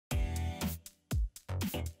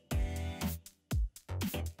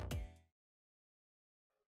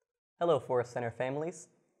Hello, Forrest Center families.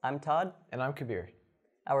 I'm Todd. And I'm Kabir.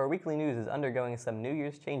 Our weekly news is undergoing some New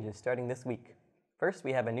Year's changes starting this week. First,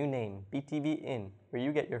 we have a new name, BTV In, where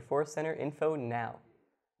you get your Forrest Center info now.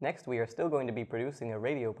 Next, we are still going to be producing a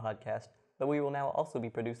radio podcast, but we will now also be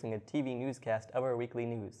producing a TV newscast of our weekly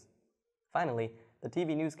news. Finally, the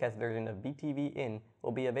TV newscast version of BTV In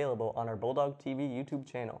will be available on our Bulldog TV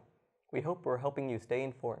YouTube channel. We hope we're helping you stay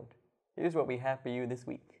informed. Here's what we have for you this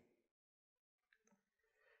week.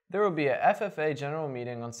 There will be a FFA general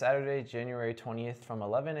meeting on Saturday, January 20th from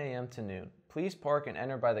 11 a.m. to noon. Please park and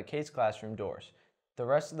enter by the Case Classroom doors. The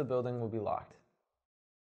rest of the building will be locked.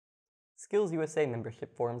 SkillsUSA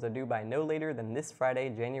membership forms are due by no later than this Friday,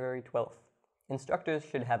 January 12th. Instructors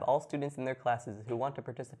should have all students in their classes who want to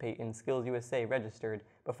participate in SkillsUSA registered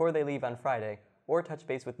before they leave on Friday, or touch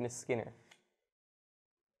base with Ms. Skinner.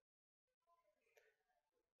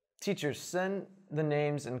 Teachers, send the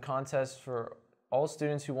names and contests for all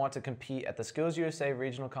students who want to compete at the SkillsUSA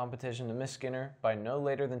regional competition to Ms. Skinner by no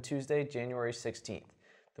later than Tuesday, January 16th.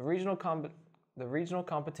 The regional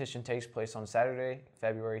competition takes place on Saturday,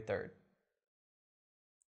 February 3rd.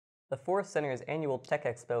 The Forrest Center's Annual Tech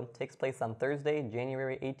Expo takes place on Thursday,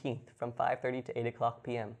 January 18th from 5:30 to 8 o'clock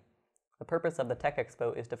p.m. The purpose of the Tech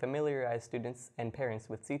Expo is to familiarize students and parents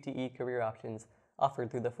with CTE career options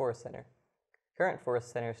offered through the Forrest Center. Current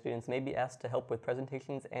Forrest Center students may be asked to help with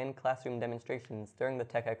presentations and classroom demonstrations during the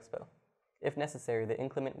Tech Expo. If necessary, the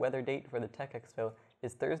inclement weather date for the Tech Expo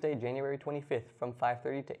is Thursday, January 25th from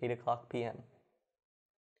 5:30 to 8 o'clock p.m.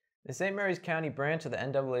 The St. Mary's County branch of the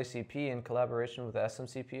NAACP, in collaboration with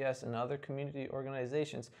SMCPS and other community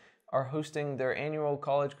organizations, are hosting their annual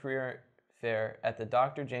college career fair at the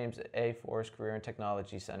Dr. James A. Forrest Career and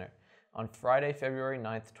Technology Center on Friday, February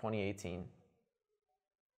 9th, 2018.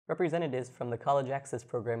 Representatives from the College Access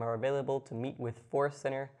Program are available to meet with Forrest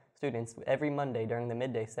Center students every Monday during the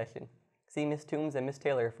midday session. See Ms. Toombs and Ms.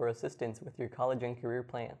 Taylor for assistance with your college and career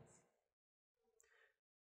plans.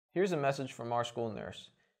 Here's a message from our school nurse.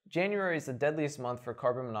 January is the deadliest month for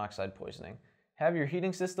carbon monoxide poisoning. Have your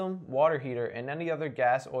heating system, water heater, and any other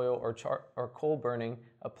gas, oil, or coal-burning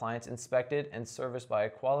appliance inspected and serviced by a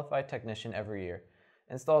qualified technician every year.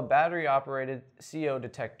 Install battery-operated CO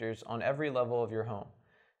detectors on every level of your home.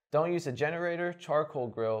 Don't use a generator, charcoal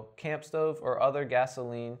grill, camp stove, or other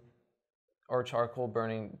gasoline or charcoal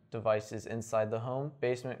burning devices inside the home,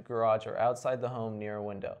 basement, garage, or outside the home near a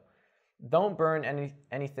window. Don't burn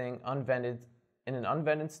anything unvented in an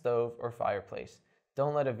unvented stove or fireplace.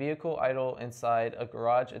 Don't let a vehicle idle inside a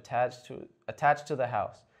garage attached to the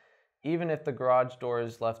house, even if the garage door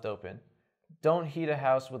is left open. Don't heat a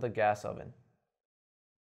house with a gas oven.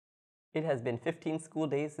 It has been 15 school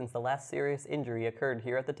days since the last serious injury occurred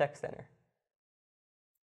here at the Tech Center.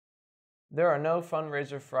 There are no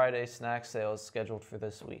Fundraiser Friday snack sales scheduled for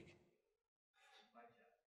this week.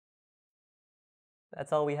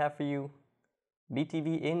 That's all we have for you.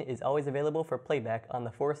 BTV In is always available for playback on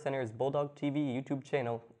the Forrest Center's Bulldog TV YouTube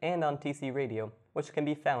channel and on TC Radio, which can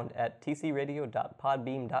be found at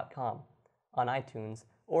tcradio.podbean.com, on iTunes,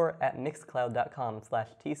 or at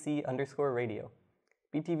mixcloud.com/tc_radio.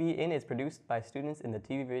 BTV In is produced by students in the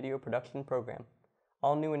TV radio production program.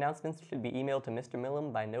 All new announcements should be emailed to Mr.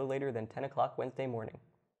 Millam by no later than 10 o'clock Wednesday morning.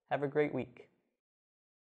 Have a great week.